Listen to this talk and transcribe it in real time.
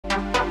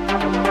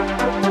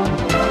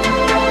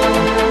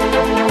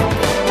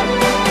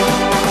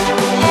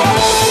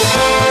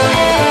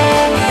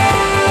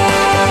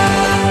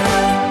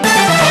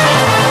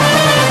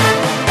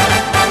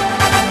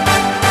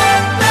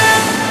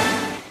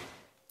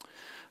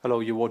Hello,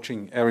 you're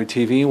watching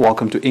ERi-TV.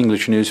 Welcome to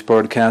English News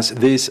Broadcast.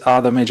 These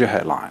are the major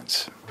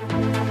headlines. 22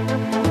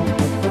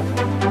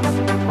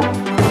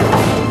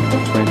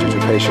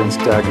 patients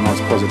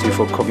diagnosed positive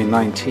for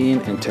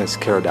COVID-19 and tests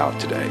carried out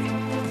today.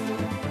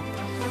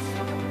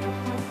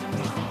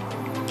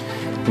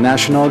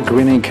 National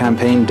Greening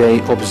Campaign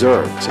Day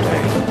observed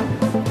today.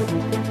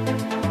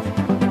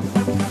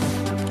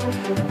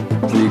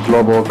 The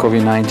global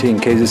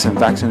COVID-19 cases and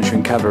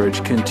vaccination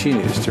coverage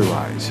continues to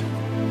rise.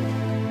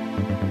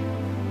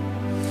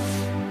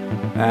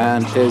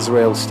 And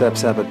Israel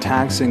steps up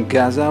attacks in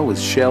Gaza with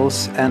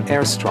shells and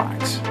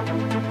airstrikes.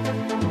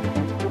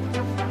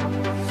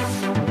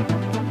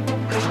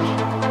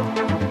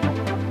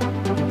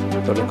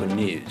 The local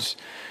news.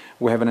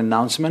 We have an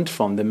announcement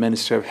from the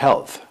Ministry of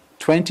Health.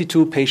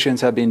 22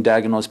 patients have been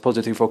diagnosed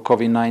positive for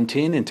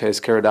COVID-19 in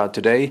tests carried out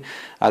today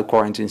at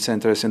quarantine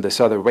centers in the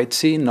southern Red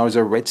Sea,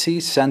 northern Red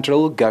Sea,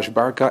 central, Gash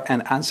Barka,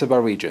 and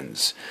Ansaba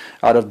regions.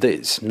 Out of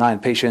these, 9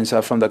 patients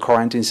are from the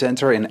quarantine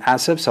center in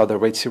Asab, southern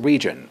Red Sea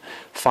region.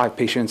 5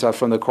 patients are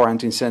from the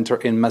quarantine center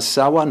in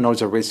Massawa,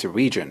 northern Red Sea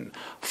region.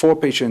 4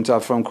 patients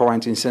are from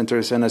quarantine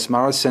centers in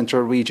Asmara,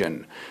 central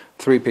region.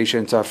 3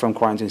 patients are from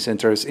quarantine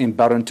centers in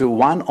Barantu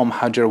 1,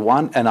 Hajar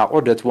 1, and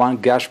Aordat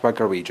 1, Gash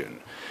Barka region.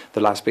 The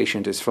last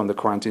patient is from the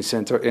quarantine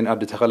center in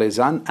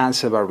Aditaghalezan,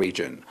 Ansaba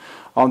region.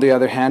 On the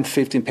other hand,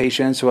 15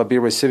 patients who have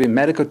been receiving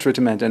medical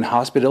treatment in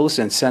hospitals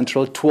in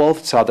Central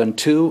 12, Southern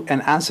 2,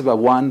 and Ansaba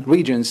 1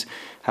 regions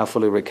have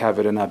fully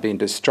recovered and have been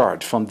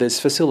discharged from these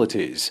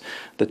facilities.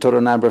 The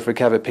total number of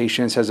recovered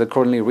patients has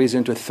accordingly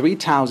risen to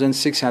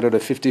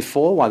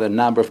 3,654, while the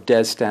number of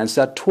deaths stands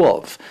at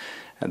 12.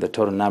 And the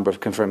total number of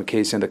confirmed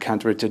cases in the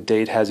country to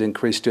date has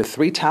increased to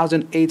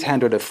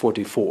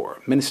 3,844.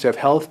 Minister of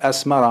Health,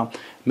 Asmara,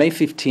 May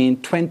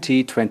 15,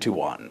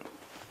 2021.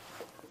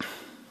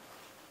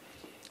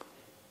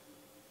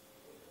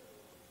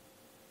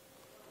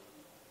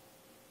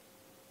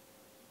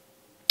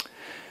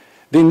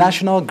 The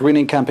National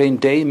Greening Campaign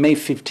Day, May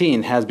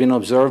 15, has been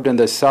observed in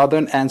the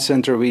southern and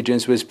central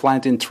regions with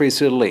planting tree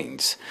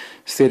seedlings.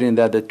 Stating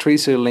that the tree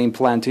seedling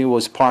planting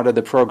was part of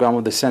the program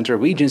of the Central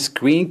Region's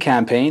Green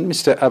Campaign,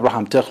 Mr.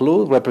 Abraham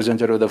Tekhlu,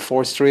 representative of the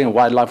Forestry and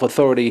Wildlife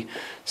Authority,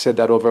 said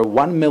that over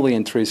 1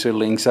 million tree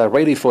seedlings are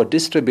ready for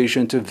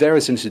distribution to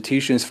various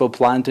institutions for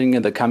planting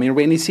in the coming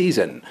rainy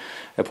season.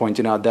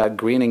 Pointing out that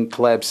greening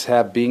clubs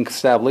have been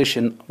established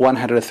in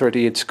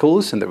 138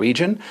 schools in the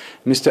region,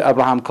 Mr.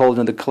 Abraham called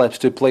on the clubs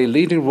to play a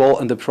leading role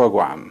in the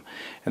program.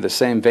 In the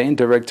same vein,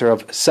 Director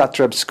of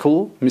Satrap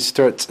School,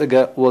 Mr.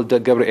 Tsega Wilda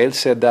Gabriel,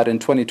 said that in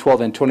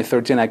 2012 and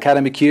 2013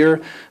 academic year,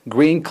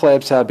 green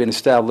clubs have been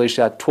established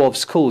at 12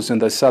 schools in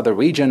the southern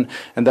region,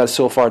 and that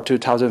so far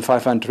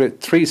 2,500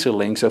 tree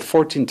seedlings of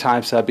 14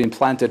 types have been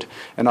planted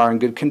and are in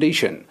good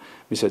condition.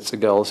 Mr.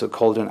 Tsega also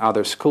called on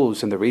other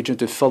schools in the region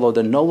to follow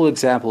the noble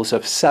examples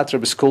of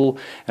Satrap School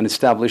and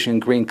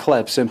establishing green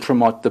clubs and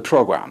promote the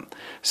program.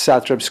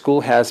 Satrap School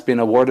has been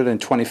awarded in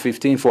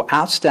 2015 for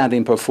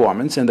outstanding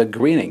performance in the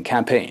greening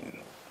campaign.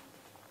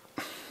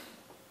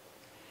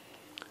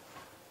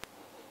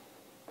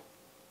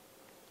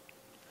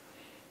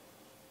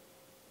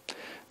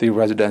 The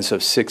residents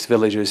of 6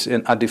 villages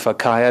in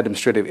Adifakaya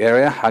administrative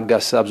area, Haga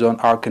subzone,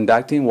 are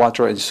conducting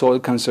water and soil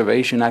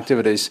conservation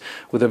activities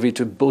with a view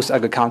to boost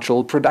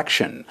agricultural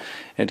production.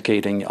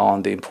 Indicating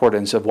on the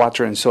importance of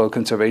water and soil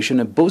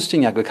conservation and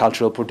boosting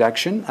agricultural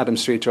production,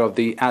 Administrator of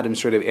the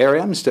administrative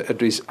area, Mr.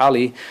 Idris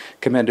Ali,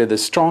 commended the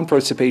strong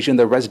participation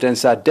the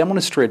residents are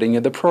demonstrating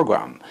in the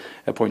program.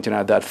 Pointing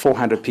out that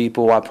 400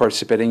 people are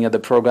participating in the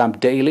program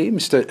daily,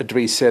 Mr.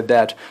 Idris said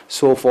that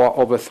so far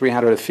over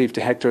 350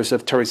 hectares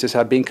of terraces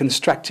have been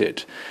constructed.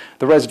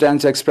 The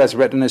residents expressed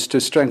readiness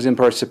to strengthen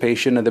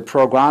participation in the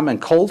program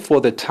and called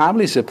for the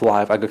timely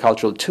supply of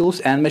agricultural tools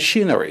and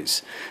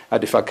machineries.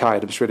 Adifakai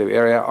administrative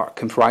area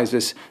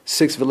comprises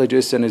 6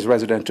 villages and is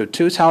resident to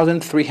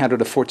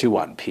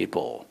 2,341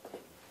 people.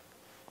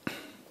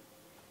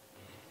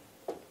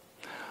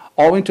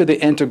 Owing to the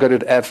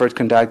integrated effort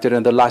conducted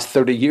in the last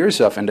 30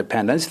 years of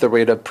independence, the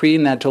rate of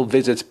prenatal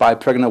visits by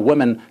pregnant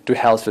women to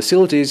health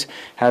facilities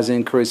has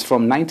increased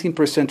from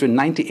 19% to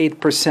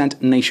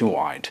 98%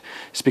 nationwide.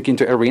 Speaking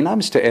to ERINA,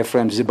 Mr.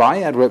 Ephraim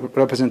Zibai, a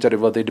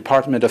representative of the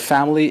Department of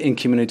Family and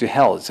Community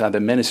Health at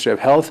the Ministry of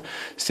Health,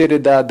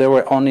 stated that there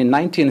were only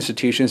 19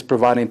 institutions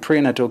providing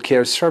prenatal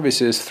care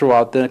services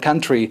throughout the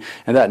country,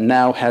 and that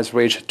now has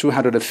reached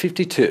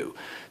 252.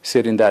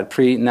 Stating that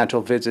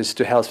prenatal visits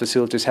to health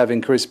facilities have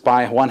increased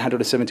by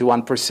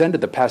 171% in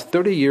the past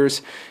 30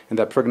 years, and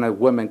that pregnant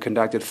women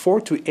conducted 4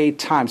 to 8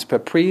 times per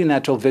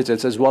prenatal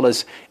visits as well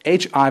as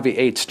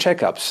HIV/AIDS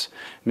checkups.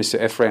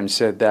 Mr. Ephraim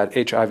said that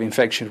HIV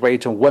infection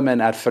rate on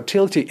women at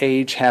fertility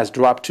age has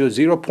dropped to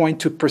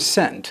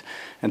 0.2%,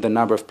 and the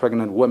number of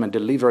pregnant women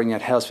delivering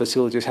at health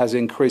facilities has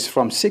increased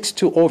from 6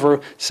 to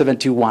over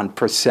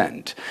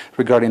 71%.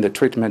 Regarding the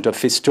treatment of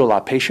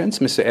fistula patients,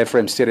 Mr.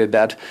 Ephraim stated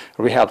that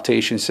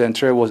rehabilitation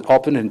center was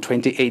opened in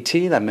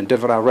 2018 at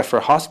Mandevra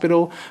Referral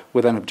Hospital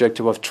with an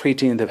objective of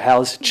treating the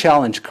health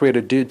challenge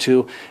created due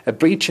to a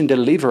breach in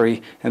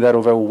delivery, and that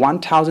over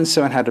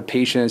 1,700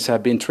 patients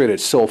have been treated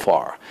so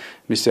far.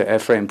 Mr.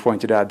 Ephraim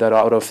pointed out that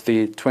out of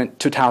the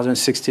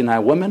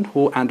 2,069 women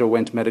who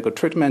underwent medical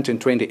treatment in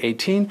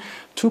 2018,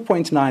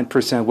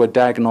 2.9% were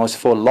diagnosed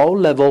for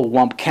low-level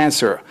womb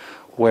cancer,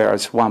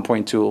 whereas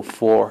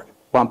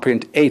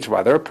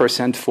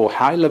 1.8% for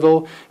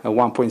high-level and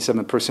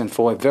 1.7%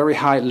 for a very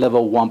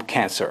high-level womb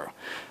cancer.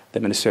 The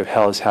Ministry of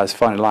Health has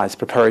finalized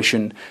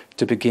preparation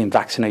to begin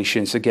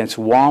vaccinations against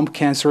womb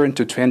cancer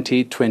into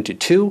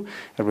 2022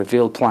 and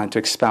revealed plan to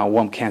expand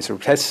womb cancer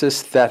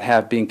tests that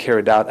have been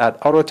carried out at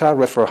Eritrea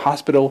Referral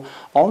Hospital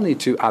only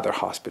to other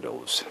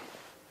hospitals.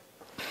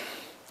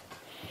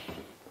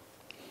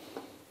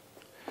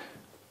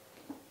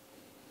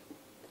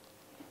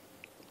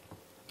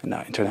 And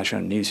now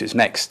international news is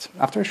next,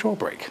 after a short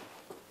break.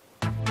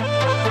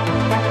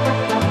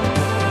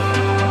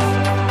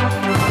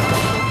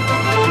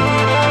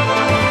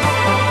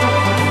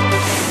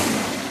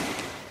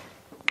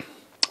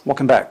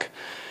 Welcome back.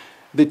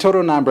 The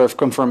total number of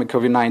confirmed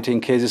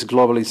COVID-19 cases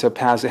globally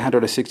surpassed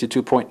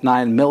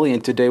 162.9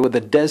 million today, with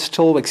the death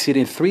toll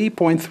exceeding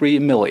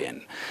 3.3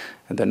 million.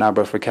 And the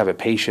number of recovered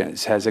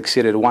patients has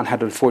exceeded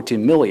 140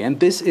 million.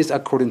 This is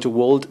according to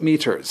World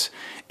Meters.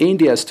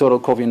 India's total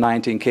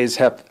COVID-19 cases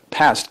have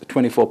passed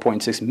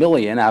 24.6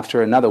 million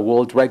after another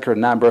world record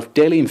number of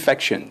daily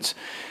infections.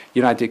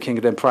 United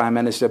Kingdom Prime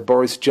Minister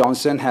Boris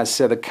Johnson has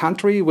said the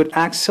country would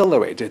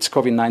accelerate its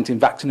COVID-19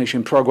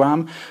 vaccination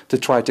program to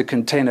try to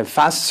contain a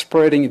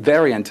fast-spreading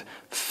variant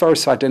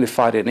first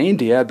identified in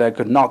India that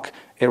could knock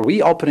a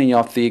reopening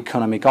of the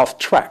economy off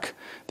track.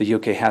 The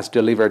UK has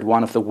delivered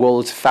one of the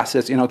world's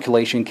fastest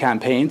inoculation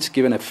campaigns,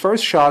 giving a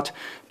first shot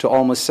to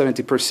almost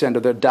 70%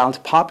 of the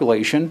adult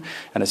population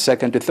and a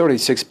second to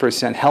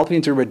 36%,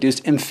 helping to reduce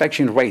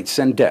infection rates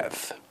and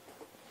death.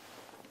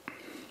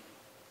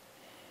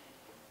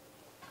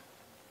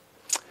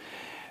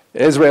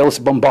 Israel's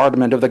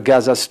bombardment of the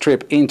Gaza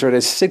Strip entered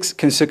its sixth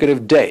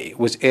consecutive day,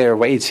 with air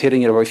raids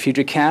hitting a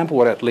refugee camp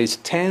where at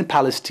least 10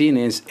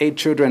 Palestinians, 8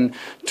 children,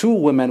 2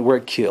 women were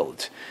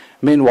killed.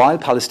 Meanwhile,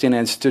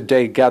 Palestinians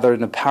today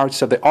gathered in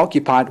parts of the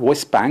occupied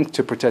West Bank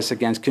to protest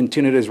against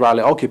continued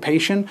Israeli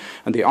occupation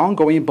and the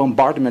ongoing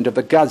bombardment of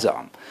the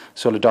Gaza.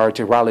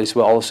 Solidarity rallies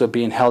were also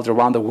being held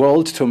around the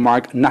world to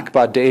mark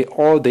Nakba Day,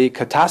 or the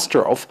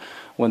catastrophe,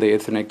 when the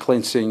ethnic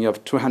cleansing of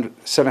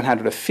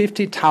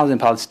 750,000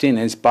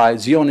 Palestinians by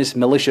Zionist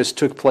militias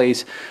took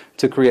place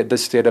to create the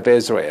State of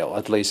Israel.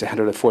 At least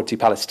 140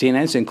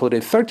 Palestinians,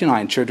 including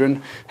 39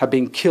 children, have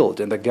been killed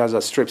in the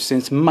Gaza Strip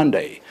since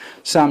Monday.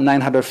 Some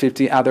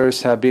 950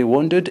 others have been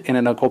wounded in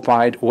an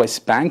occupied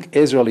West Bank.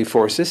 Israeli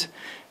forces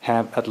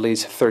have at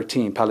least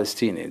 13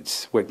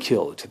 Palestinians were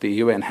killed. The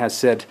UN has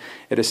said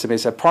it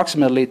estimates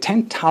approximately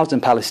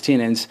 10,000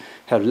 Palestinians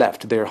have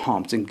left their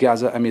homes in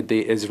Gaza amid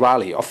the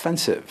Israeli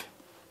offensive.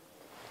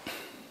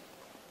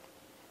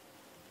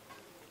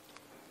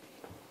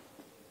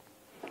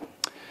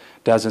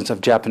 Dozens of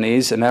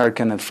Japanese,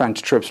 American and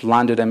French troops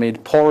landed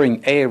amid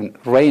pouring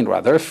rain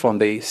from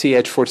the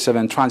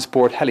CH-47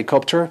 transport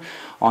helicopter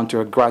onto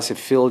a grassy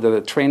field at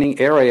a training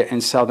area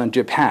in southern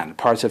Japan,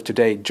 parts of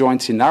today's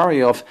joint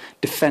scenario of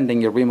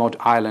defending a remote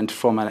island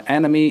from an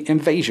enemy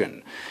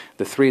invasion.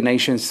 The three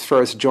nations'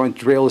 first joint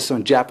drills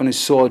on Japanese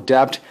soil,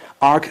 dubbed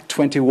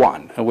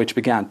ARC-21, which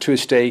began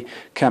Tuesday,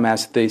 come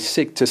as they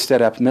seek to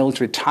set up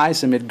military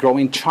ties amid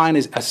growing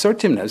Chinese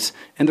assertiveness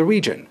in the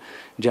region.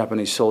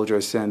 Japanese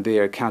soldiers and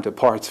their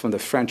counterparts from the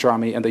French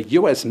Army and the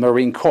U.S.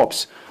 Marine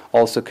Corps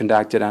also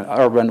conducted an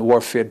urban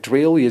warfare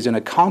drill using a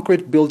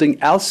concrete building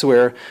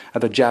elsewhere at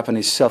the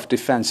Japanese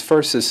Self-Defense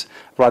Forces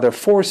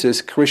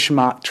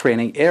Kirishima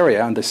training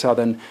area in the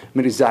southern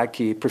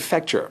Miyazaki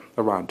Prefecture.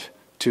 Around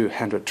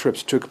 200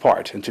 troops took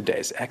part in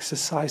today's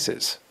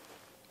exercises.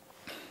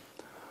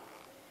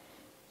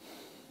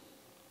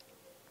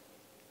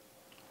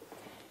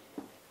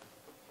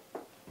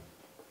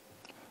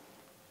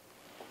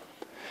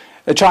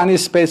 A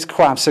Chinese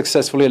spacecraft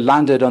successfully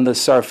landed on the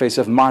surface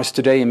of Mars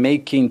today,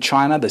 making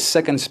China the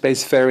second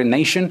spacefaring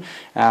nation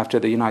after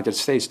the United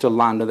States to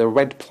land on the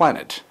red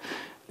planet.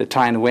 The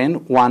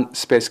Tianwen-1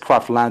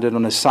 spacecraft landed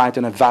on a site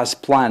in a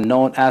vast planet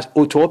known as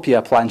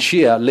Utopia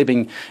Planitia,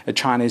 leaving a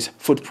Chinese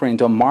footprint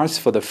on Mars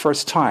for the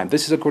first time.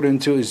 This is according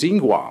to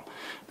Xinhua.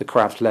 The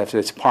craft left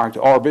its parked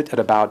orbit at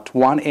about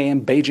 1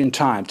 a.m. Beijing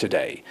time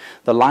today.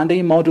 The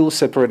landing module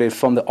separated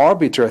from the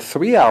orbiter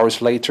 3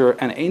 hours later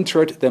and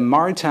entered the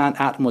maritime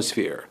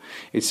atmosphere.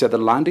 It said the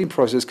landing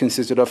process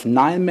consisted of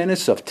 9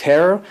 minutes of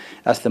terror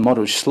as the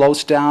module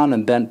slows down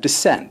and then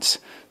descends.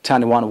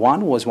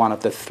 Tianwen-1 was one of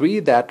the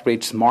 3 that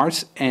reached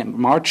Mars in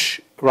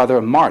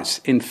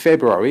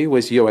February,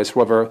 with U.S.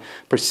 rover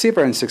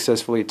Perseverance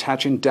successfully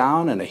touching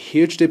down in a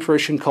huge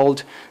depression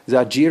called the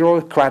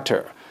Zajiro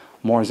Crater,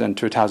 more than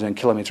 2,000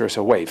 kilometers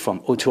away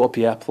from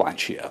Utopia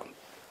Planitia.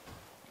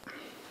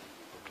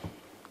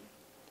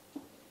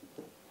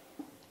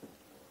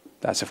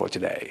 That's it for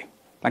today.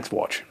 Thanks for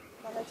watching.